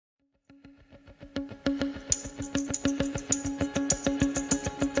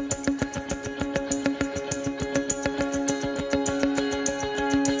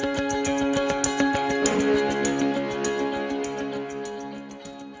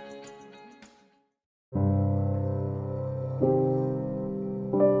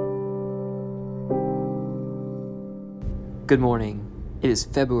Good morning. It is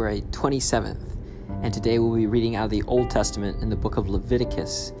February 27th, and today we'll be reading out of the Old Testament in the book of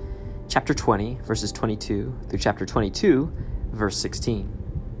Leviticus, chapter 20, verses 22 through chapter 22, verse 16.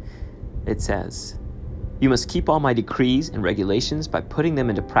 It says, "You must keep all my decrees and regulations by putting them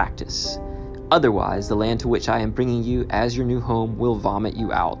into practice. Otherwise, the land to which I am bringing you as your new home will vomit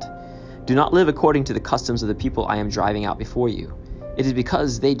you out. Do not live according to the customs of the people I am driving out before you. It is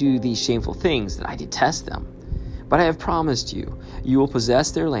because they do these shameful things that I detest them. But I have promised you, you will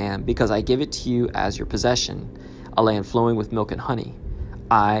possess their land because I give it to you as your possession, a land flowing with milk and honey.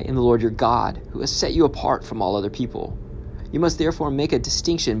 I am the Lord your God, who has set you apart from all other people. You must therefore make a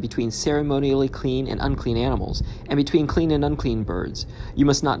distinction between ceremonially clean and unclean animals, and between clean and unclean birds. You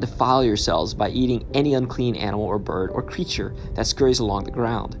must not defile yourselves by eating any unclean animal or bird or creature that scurries along the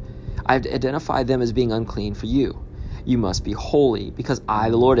ground. I have identified them as being unclean for you. You must be holy, because I,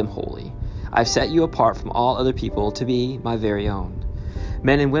 the Lord, am holy. I have set you apart from all other people to be my very own.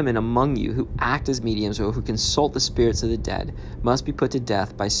 Men and women among you who act as mediums or who consult the spirits of the dead must be put to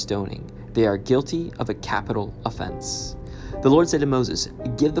death by stoning. They are guilty of a capital offense." The Lord said to Moses,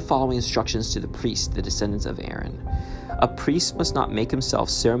 "Give the following instructions to the priests, the descendants of Aaron. A priest must not make himself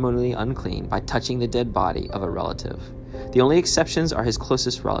ceremonially unclean by touching the dead body of a relative. The only exceptions are his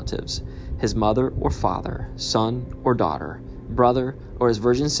closest relatives, his mother or father, son or daughter, brother, or his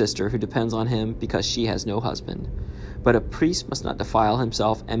virgin sister who depends on him because she has no husband. But a priest must not defile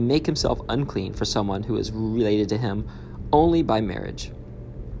himself and make himself unclean for someone who is related to him only by marriage.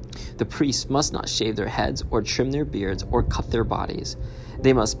 The priests must not shave their heads or trim their beards or cut their bodies.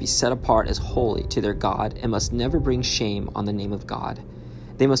 They must be set apart as holy to their God and must never bring shame on the name of God.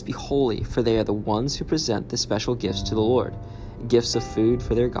 They must be holy, for they are the ones who present the special gifts to the Lord, gifts of food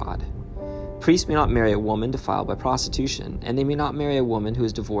for their God. Priests may not marry a woman defiled by prostitution, and they may not marry a woman who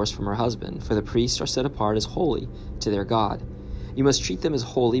is divorced from her husband, for the priests are set apart as holy to their God. You must treat them as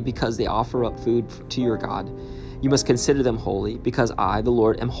holy because they offer up food to your God. You must consider them holy because I, the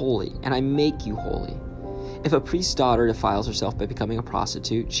Lord, am holy, and I make you holy. If a priest's daughter defiles herself by becoming a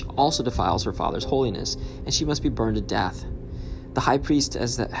prostitute, she also defiles her father's holiness, and she must be burned to death. The high priest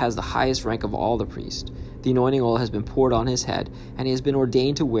has the highest rank of all the priests. The anointing oil has been poured on his head, and he has been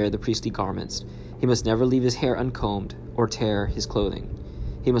ordained to wear the priestly garments. He must never leave his hair uncombed or tear his clothing.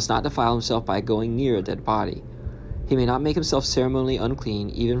 He must not defile himself by going near a dead body. He may not make himself ceremonially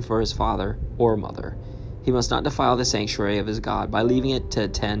unclean even for his father or mother. He must not defile the sanctuary of his God by leaving it to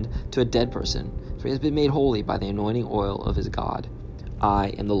attend to a dead person, for he has been made holy by the anointing oil of his God. I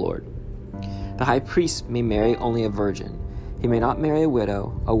am the Lord. The high priest may marry only a virgin. He may not marry a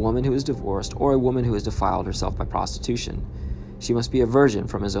widow, a woman who is divorced, or a woman who has defiled herself by prostitution. She must be a virgin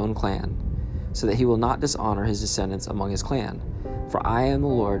from his own clan, so that he will not dishonor his descendants among his clan. For I am the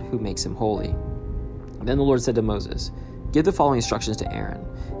Lord who makes him holy. Then the Lord said to Moses, "Give the following instructions to Aaron.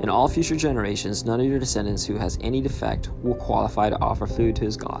 In all future generations, none of your descendants who has any defect will qualify to offer food to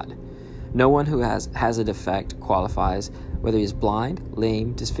his God. No one who has a defect qualifies, whether he is blind,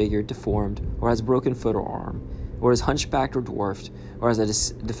 lame, disfigured, deformed, or has a broken foot or arm, or is hunchbacked or dwarfed, or has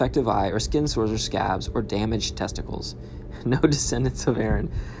a defective eye, or skin sores or scabs, or damaged testicles. No descendants of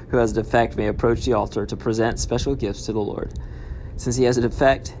Aaron who has a defect may approach the altar to present special gifts to the Lord. Since he has a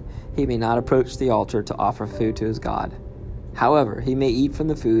defect, he may not approach the altar to offer food to his God. However, he may eat from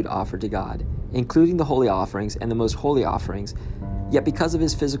the food offered to God, including the holy offerings and the most holy offerings. Yet because of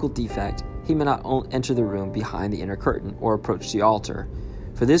his physical defect, he may not enter the room behind the inner curtain or approach the altar,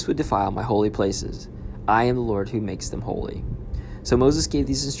 for this would defile my holy places. I am the Lord who makes them holy." So Moses gave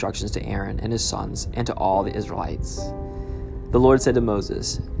these instructions to Aaron and his sons and to all the Israelites. The Lord said to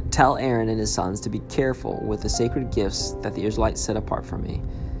Moses, "Tell Aaron and his sons to be careful with the sacred gifts that the Israelites set apart for me,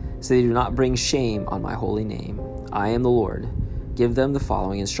 so they do not bring shame on my holy name. I am the Lord. Give them the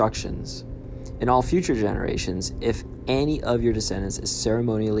following instructions. In all future generations, if any of your descendants is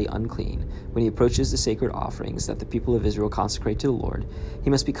ceremonially unclean when he approaches the sacred offerings that the people of Israel consecrate to the Lord,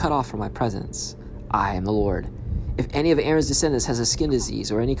 he must be cut off from my presence. I am the Lord. If any of Aaron's descendants has a skin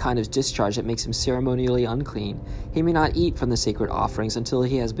disease or any kind of discharge that makes him ceremonially unclean, he may not eat from the sacred offerings until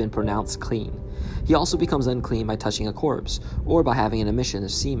he has been pronounced clean. He also becomes unclean by touching a corpse, or by having an emission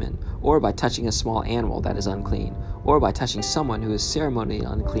of semen, or by touching a small animal that is unclean, or by touching someone who is ceremonially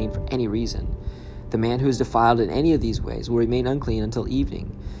unclean for any reason. The man who is defiled in any of these ways will remain unclean until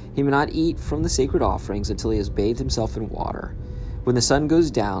evening. He may not eat from the sacred offerings until he has bathed himself in water. When the sun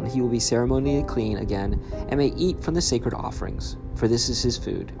goes down, he will be ceremonially clean again and may eat from the sacred offerings, for this is his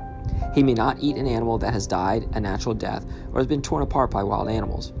food. He may not eat an animal that has died a natural death or has been torn apart by wild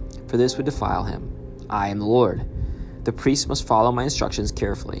animals, for this would defile him. I am the Lord. The priests must follow my instructions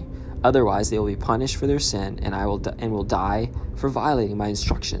carefully. Otherwise, they will be punished for their sin, and will die for violating my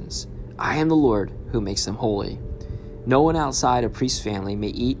instructions. I am the Lord who makes them holy. No one outside a priest's family may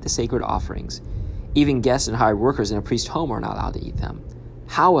eat the sacred offerings. Even guests and hired workers in a priest's home are not allowed to eat them.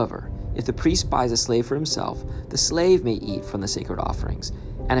 However, if the priest buys a slave for himself, the slave may eat from the sacred offerings.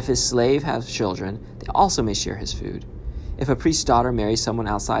 And if his slave has children, they also may share his food. If a priest's daughter marries someone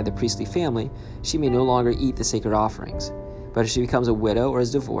outside the priestly family, she may no longer eat the sacred offerings. But if she becomes a widow or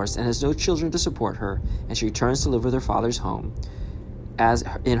is divorced and has no children to support her, and she returns to live with her father's home, as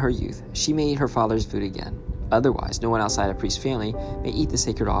in her youth, she may eat her father's food again. Otherwise, no one outside a priest's family may eat the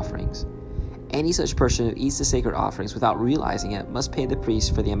sacred offerings. Any such person who eats the sacred offerings without realizing it must pay the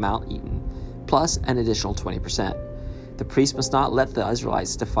priest for the amount eaten, plus an additional 20%. The priest must not let the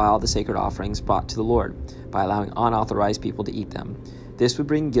Israelites defile the sacred offerings brought to the Lord by allowing unauthorized people to eat them. This would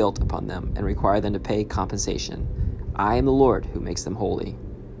bring guilt upon them and require them to pay compensation. I am the Lord who makes them holy.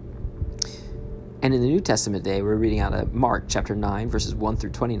 And in the New Testament today, we're reading out of Mark chapter 9, verses 1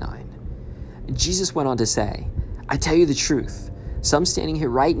 through 29. Jesus went on to say, I tell you the truth, some standing here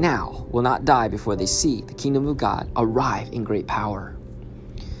right now will not die before they see the kingdom of God arrive in great power.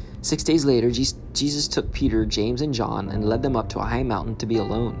 6 days later, Jesus took Peter, James, and John and led them up to a high mountain to be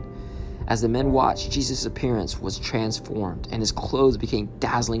alone. As the men watched, Jesus' appearance was transformed, and his clothes became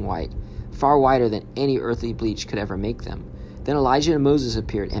dazzling white, far whiter than any earthly bleach could ever make them. Then Elijah and Moses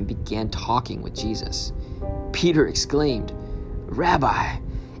appeared and began talking with Jesus. Peter exclaimed, Rabbi,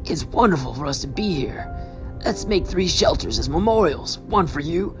 it's wonderful for us to be here. Let's make 3 shelters as memorials, one for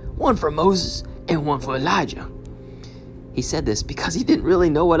you, one for Moses, and one for Elijah. He said this because he didn't really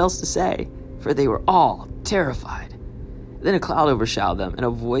know what else to say, for they were all terrified. Then a cloud overshadowed them, and a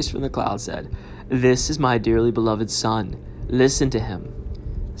voice from the cloud said, This is my dearly beloved Son. Listen to him.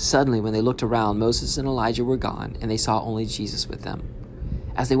 Suddenly, when they looked around, Moses and Elijah were gone, and they saw only Jesus with them.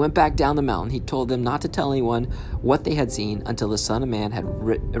 As they went back down the mountain, he told them not to tell anyone what they had seen until the Son of Man had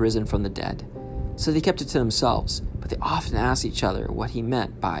risen from the dead. So they kept it to themselves, but they often asked each other what he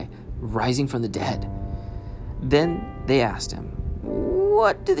meant by rising from the dead. Then they asked him,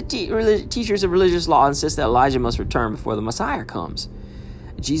 What do the teachers of religious law insist that Elijah must return before the Messiah comes?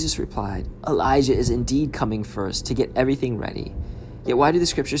 Jesus replied, Elijah is indeed coming first to get everything ready. Yet why do the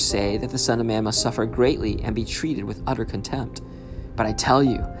scriptures say that the Son of Man must suffer greatly and be treated with utter contempt? But I tell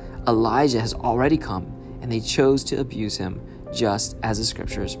you, Elijah has already come, and they chose to abuse him, just as the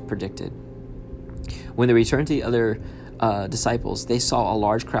scriptures predicted. When they returned to the other disciples, they saw a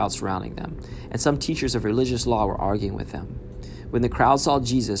large crowd surrounding them, and some teachers of religious law were arguing with them. When the crowd saw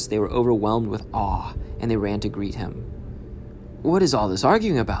Jesus, they were overwhelmed with awe, and they ran to greet him. What is all this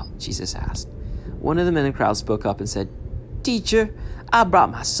arguing about? Jesus asked. One of the men in the crowd spoke up and said, Teacher, I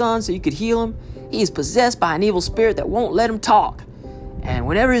brought my son so you could heal him. He is possessed by an evil spirit that won't let him talk. And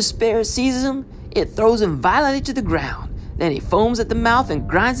whenever his spirit seizes him, it throws him violently to the ground. Then he foams at the mouth and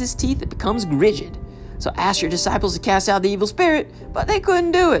grinds his teeth and becomes rigid. So ask your disciples to cast out the evil spirit, but they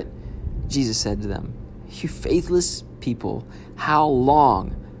couldn't do it. Jesus said to them, You faithless people, how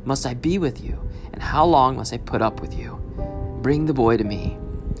long must I be with you? And how long must I put up with you? Bring the boy to me.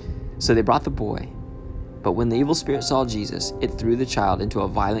 So they brought the boy. But when the evil spirit saw Jesus, it threw the child into a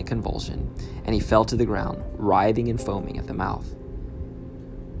violent convulsion, and he fell to the ground, writhing and foaming at the mouth.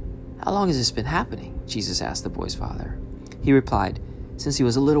 How long has this been happening? Jesus asked the boy's father. He replied, Since he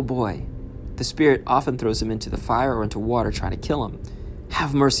was a little boy. The spirit often throws him into the fire or into water trying to kill him.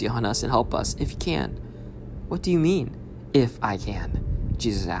 Have mercy on us and help us if you can. What do you mean, if I can?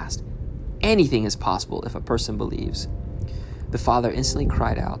 Jesus asked. Anything is possible if a person believes. The father instantly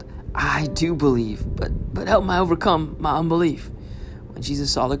cried out, I do believe, but help me overcome my unbelief. When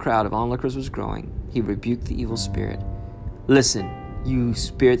Jesus saw the crowd of onlookers was growing, he rebuked the evil spirit. Listen, you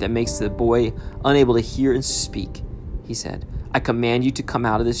spirit that makes the boy unable to hear and speak, he said. I command you to come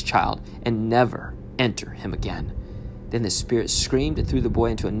out of this child and never enter him again. Then the spirit screamed and threw the boy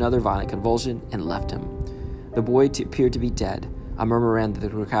into another violent convulsion and left him. The boy appeared to be dead. A murmur ran through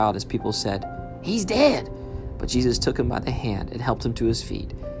the crowd as people said, He's dead. But Jesus took him by the hand and helped him to his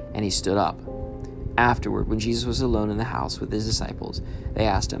feet, and he stood up. Afterward, when Jesus was alone in the house with his disciples, they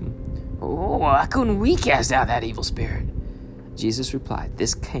asked him, Why couldn't we cast out that evil spirit? Jesus replied,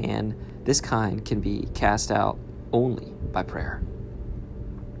 This kind can be cast out only by prayer.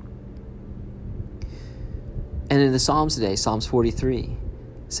 And in the Psalms today, Psalms 43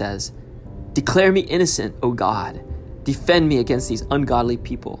 says, Declare me innocent, O God. Defend me against these ungodly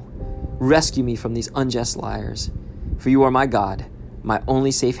people. Rescue me from these unjust liars. For you are my God, my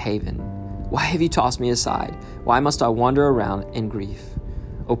only safe haven. Why have you tossed me aside? Why must I wander around in grief?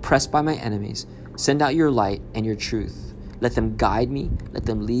 Oppressed by my enemies, send out your light and your truth. Let them guide me, let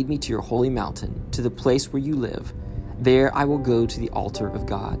them lead me to your holy mountain, to the place where you live. There I will go to the altar of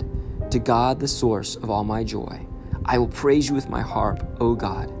God, to God the source of all my joy. I will praise you with my harp, O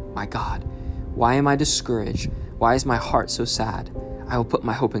God, my God. Why am I discouraged? Why is my heart so sad? I will put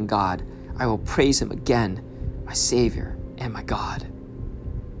my hope in God. I will praise him again, my Savior and my God.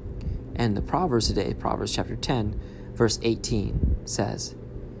 And the Proverbs today, Proverbs chapter 10, verse 18 says,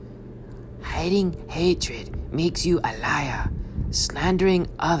 hiding hatred makes you a liar. Slandering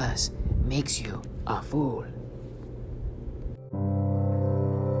others makes you a fool.